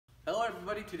Hello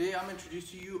everybody, today I'm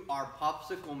introducing to you our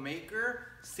Popsicle Maker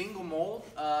single mold.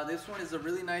 This one is a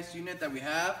really nice unit that we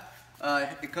have.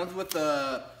 It comes with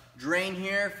a drain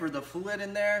here for the fluid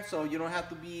in there, so you don't have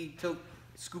to be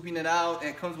scooping it out.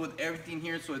 It comes with everything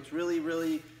here, so it's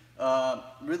really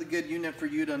good unit for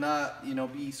you to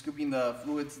not be scooping the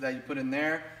fluids that you put in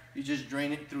there. You just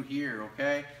drain it through here,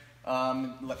 okay?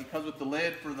 It comes with the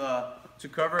lid to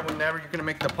cover whenever you're gonna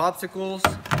make the popsicles.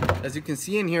 As you can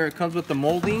see in here, it comes with the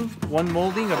molding, one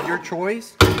molding of your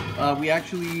choice.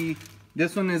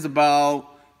 This one is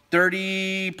about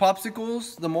 30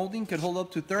 popsicles. The molding could hold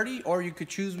up to 30, or you could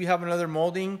choose, we have another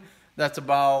molding that's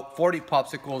about 40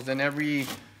 popsicles in every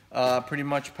pretty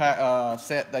much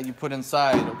set that you put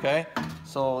inside, okay?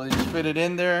 So you just fit it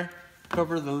in there,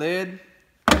 cover the lid.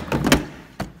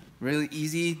 Really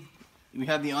easy. We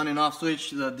have the on and off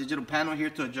switch, the digital panel here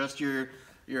to adjust your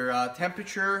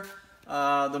temperature.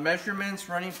 The measurements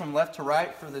running from left to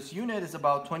right for this unit is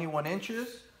about 21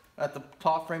 inches. At the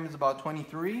top frame is about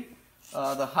 23.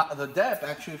 The depth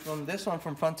actually from this one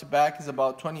from front to back is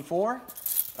about 24.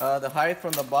 The height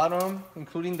from the bottom,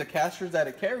 including the casters that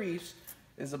it carries,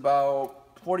 is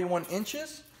about 41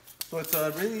 inches. So it's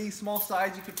a really small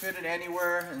size. You can fit it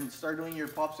anywhere and start doing your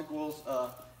popsicles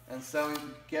and selling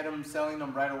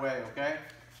them right away, okay?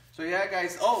 So yeah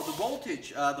guys, the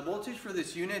voltage for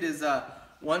this unit is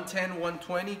 110,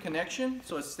 120 connection,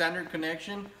 so it's standard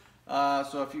connection.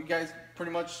 So if you guys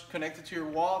pretty much connect it to your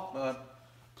wall,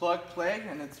 plug, play,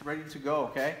 and it's ready to go,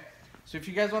 okay? So if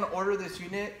you guys want to order this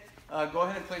unit, go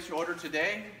ahead and place your order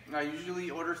today. Usually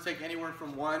orders take anywhere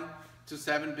from 1 to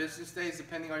 7 business days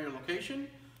depending on your location.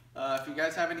 If you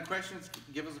guys have any questions,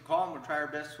 give us a call and we'll try our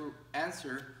best to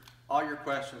answer all your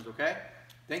questions, okay?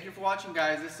 Thank you for watching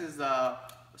guys. This is a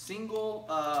single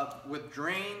with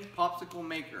drain popsicle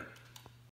maker.